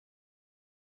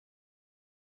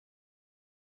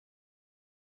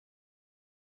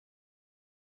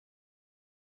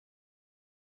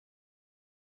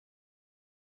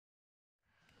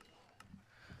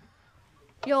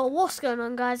Yo, what's going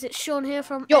on, guys? It's Sean here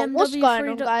from Yo, what's going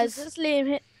on, guys? MW3 It's Liam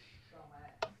here.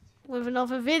 with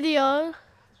another video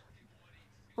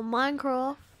on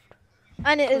Minecraft.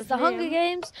 And it is With the Hunger Liam.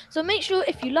 Games. So make sure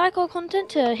if you like our content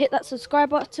to hit that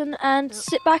subscribe button and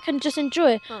sit back and just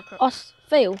enjoy us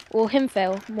fail. Or him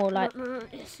fail, more like. No.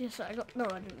 Yes, I got. No,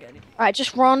 I didn't get any. Alright,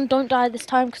 just run. Don't die this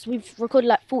time because we've recorded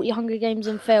like 40 Hunger Games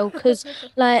and fail. Because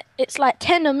like it's like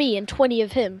 10 of me and 20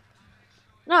 of him.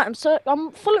 No,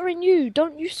 I'm following you.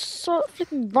 Don't you start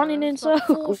flipping running in Like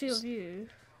circles. 40 of you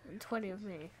and 20 of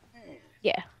me.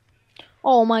 Yeah.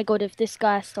 Oh my god, if this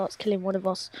guy starts killing one of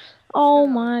us. Oh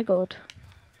my god.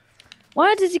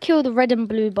 Why does he kill the red and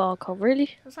blue barker?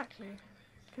 Really? Exactly.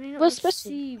 Can you not Well, just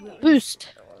especially see what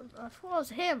boost. I thought it was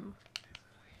him.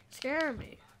 Scaring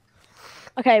me.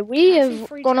 Okay, we I see have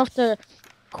 3 gone off chests.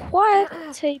 to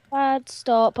quite a bad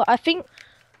start, but I think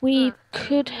we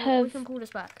could We have. can pull this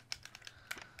back.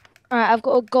 Alright, I've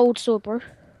got a gold sword, bro.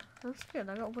 That's good.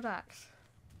 I got a wood axe.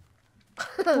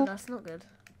 That's not good.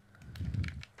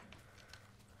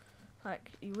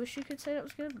 Like, you wish you could say that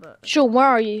was good, but... Sean, where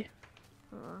are you?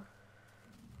 Uh,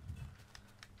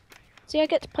 See, I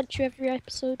get to punch you every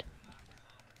episode.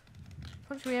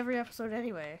 punch me every episode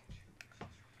anyway.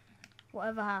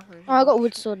 Whatever happens. Oh, I got a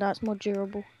wood sword now, it's more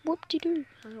durable. Whoop-de-doo.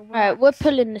 I got wood Alright, axe. we're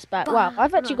pulling this back. Wow,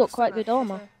 I've actually No, got quite no, good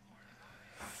armor.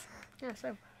 Yeah,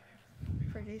 same.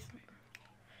 Pretty decent.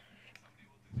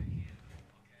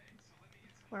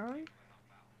 Where are you?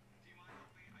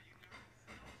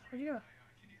 Where'd you go?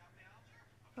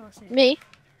 Oh, I see you. Me?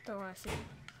 Don't worry, I see you.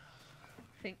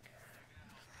 I think.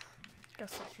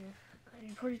 Guess that's you.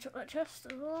 You probably took that chest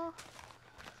as well.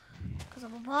 Because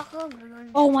I'm a marker.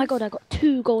 Oh my god, I got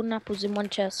 2 golden apples in one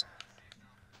chest.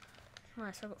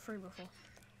 Nice, I got 3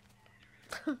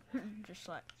 before. Just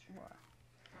like, what?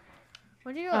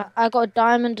 Where'd you go? I got a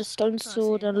diamond, a stone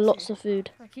sword, you, and I lots see. of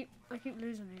food. I keep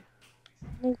losing you.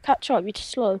 We'll catch up, you're too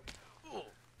slow.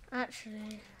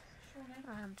 Actually,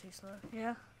 I am too slow.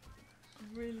 Yeah.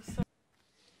 I'm really slow.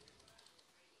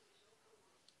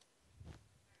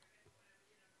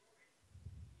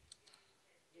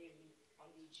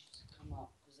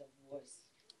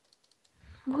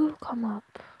 We'll come up.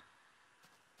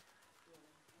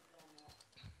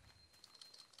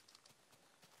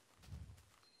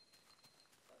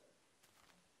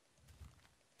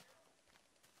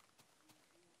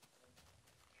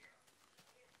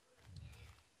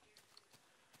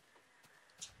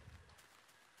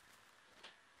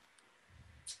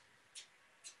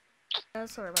 Yeah,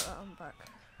 sorry about that, I'm back.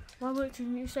 Why weren't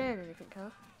you saying anything, huh?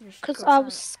 Because I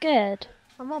was scared.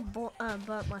 My mum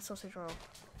burnt my sausage roll.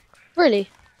 Really?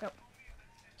 Yep.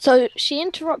 So she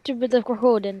interrupted with the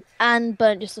recording and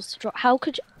burnt your sausage roll. How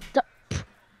could you?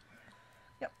 Yep.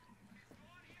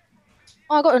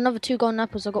 Oh, I got another 2 golden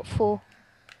apples. I got 4.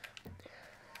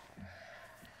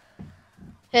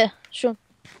 Here, sure.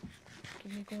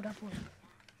 Give me gold apples.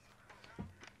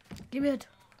 Give me it.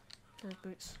 Those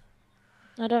boots.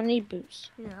 I don't need boots.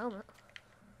 Yeah, helmet.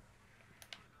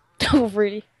 Oh,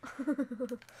 really?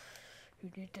 You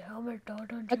need the helmet, though,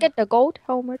 don't you? I get the gold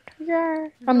helmet. Yeah.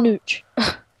 I'm nooch.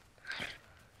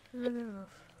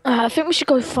 I think we should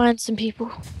go find some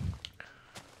people.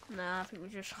 Nah, I think we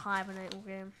just hibernate all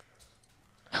game.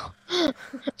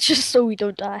 Just so we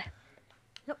don't die.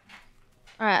 Yep.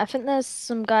 Alright, I think there's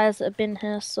some guys that have been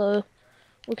here, so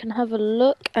we can have a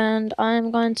look. And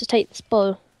I'm going to take this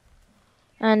bow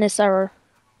and this arrow.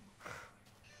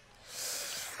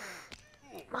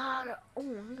 Oh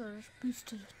my god, I just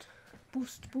boosted it.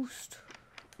 Boost.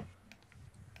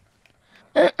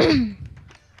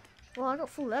 Well, I got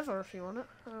full leather if you want it.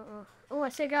 Oh, I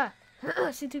see a guy.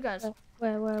 I see 2 guys.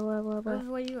 Where?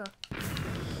 Where you are.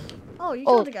 Oh, you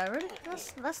killed the guy, really?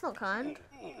 That's not kind.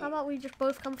 How about we just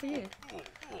both come for you?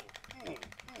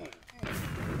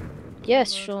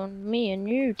 Yes, Sean, me and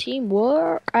you,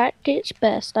 teamwork at its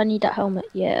best. I need that helmet,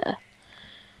 yeah.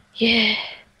 Yeah.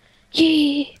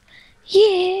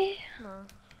 No.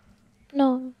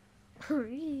 No.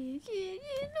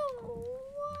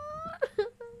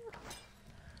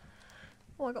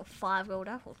 Oh, I got 5 gold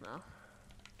apples now.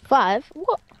 5?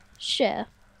 What? Share.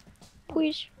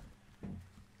 Please.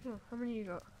 Oh, how many you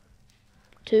got?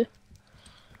 2.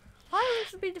 Why would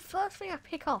this be the first thing I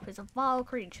pick up is a vile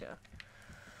creature?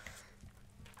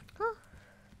 Huh?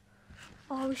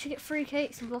 Oh, we should get 3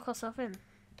 cakes and block ourselves in.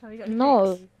 Have you got any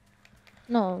cakes?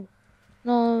 No.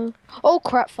 Oh,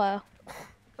 crap fire.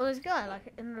 Oh, there's a guy,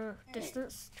 like, in the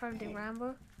distance, trying to do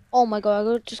Rambo. Oh my god,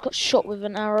 I just got shot with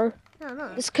an arrow.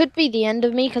 No. This could be the end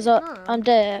of me, because I'm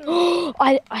dead.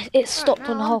 It stopped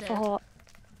on half a heart.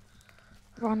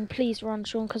 Run, please run,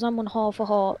 Sean, because I'm on half a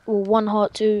heart. Or 1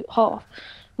 heart to half.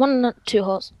 1, 2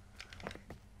 hearts.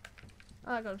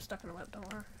 I got him stuck in a web,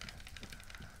 don't worry.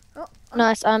 Oh,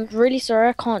 Nice. I'm really sorry.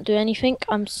 I can't do anything.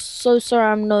 I'm so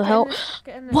sorry. I'm no help.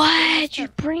 get in this Why'd you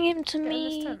tent. bring him to Get in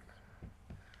this me? tent.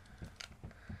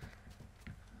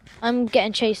 I'm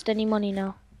getting chased any money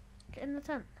now. Get in the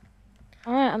tent.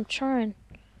 Alright, I'm trying.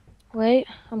 Wait,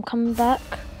 I'm coming back.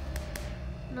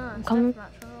 No, I'm it's coming. deathmatch. I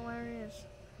don't know where he is.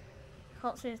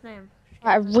 Can't see his name.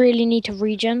 I really need to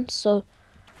regen, so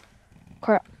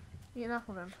crap. Eat an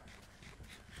apple then.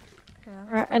 Yeah,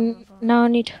 Right, and now I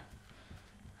need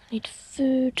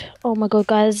food. Oh my god,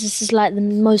 guys, this is like the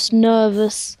most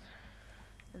nervous.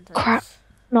 Crap.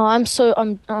 No, I'm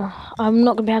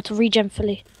not gonna be able to regen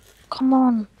fully. Come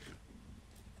on.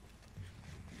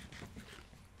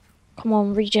 Come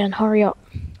on, regen, hurry up.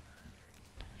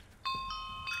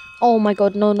 Oh my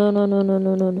god, no. No,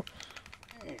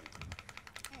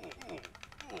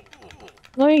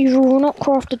 you will not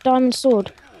craft a diamond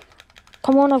sword.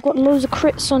 Come on, I've got loads of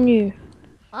crits on you.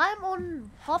 I'm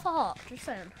on half a heart, just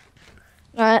saying.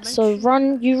 Alright, so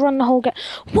you run the whole game.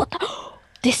 What the?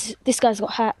 This guy's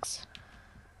got hacks.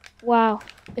 Wow.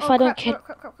 If I don't kill.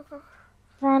 Crap.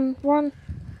 Run. Running,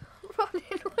 what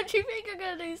do you think I'm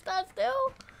gonna do? Stand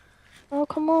still? Oh,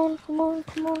 come on.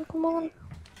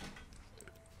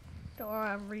 Don't worry,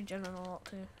 I'm regenerating a lot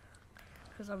too.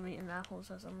 Because I'm eating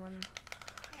apples as I'm running.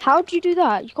 How'd you do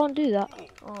that? You can't do that.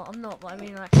 Oh, I'm not, but I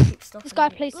mean, I can keep stuff. This guy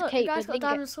plays the cape. The guy's got a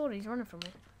diamond sword, he's running from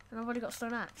me. And I've already got a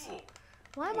stone axe.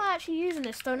 Why am I actually using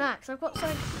this stone axe? I've got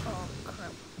stone. Oh,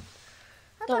 crap.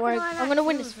 Don't worry, I'm gonna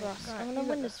win this for us. I'm gonna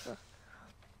win this for us.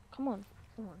 Come on,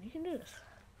 you can do this.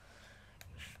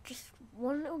 Just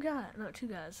one little guy. No, 2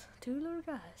 guys. 2 little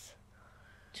guys.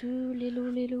 2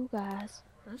 little guys.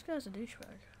 This guy's a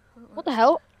douchebag. What the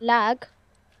hell? Lag.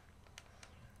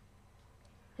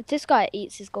 If this guy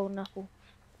eats his golden apple.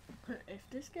 If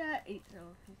this guy eats it,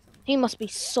 he must be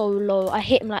so low. I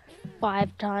hit him like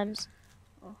 5 times.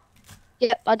 Oh.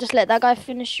 Yep, I just let that guy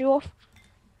finish you off.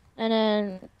 And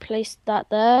then place that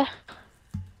there.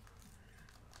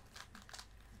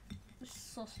 This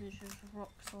sausage is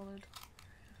rock solid.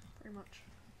 Pretty much.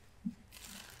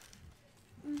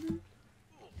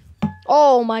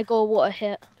 Oh my god, what a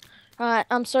hit. Alright,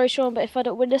 I'm sorry, Sean, but if I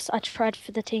don't win this, I tried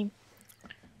for the team.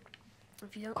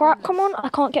 If you don't Crap, come on, I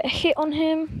can't get a hit on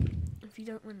him. If you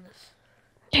don't win this.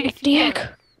 Take the egg.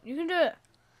 You can do it.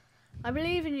 I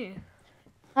believe in you.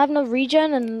 I have no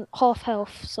regen and half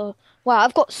health, so... Wow,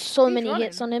 I've got so many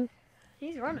hits on him.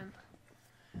 He's running.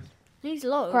 He's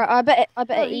low. Crap, I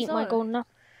better eat my golden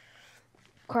apple.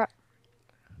 Crap.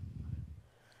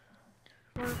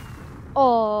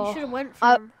 Oh. You should have went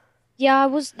for him. Yeah,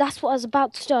 that's what I was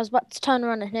about to do. I was about to turn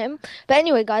around and hit him. But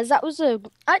anyway, guys, that was a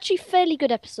actually fairly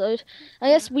good episode. I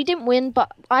guess we didn't win,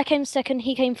 but I came second,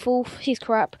 he came fourth. He's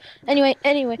crap. Anyway.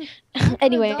 Sword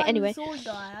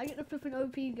guy. I get the flipping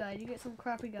OP guy. You get some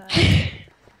crappy guy.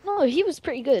 No, he was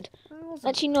pretty good.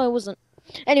 Actually, no, it wasn't.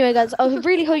 Anyway, guys, I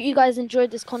really hope you guys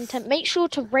enjoyed this content. Make sure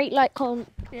to rate, like, content.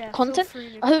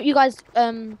 I hope you guys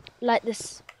like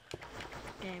this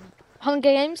game.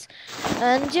 Hunger Games.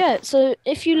 And yeah, so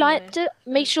if you liked it,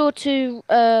 make sure to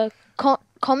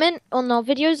comment on our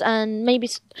videos and maybe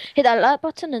hit that like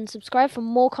button and subscribe for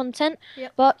more content.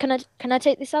 Yep. But can I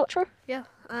take this outro? Yeah,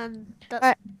 and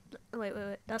that's wait.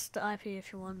 That's the IP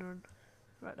if you're wondering.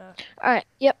 Right there. Alright,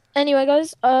 yep. Anyway,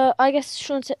 guys, I guess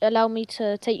Sean allowed me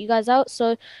to take you guys out.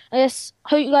 So I guess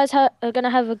hope you guys are gonna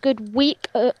have a good week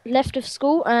left of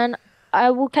school, and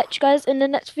I will catch you guys in the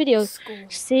next video.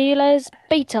 See you guys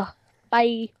later.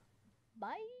 Bye.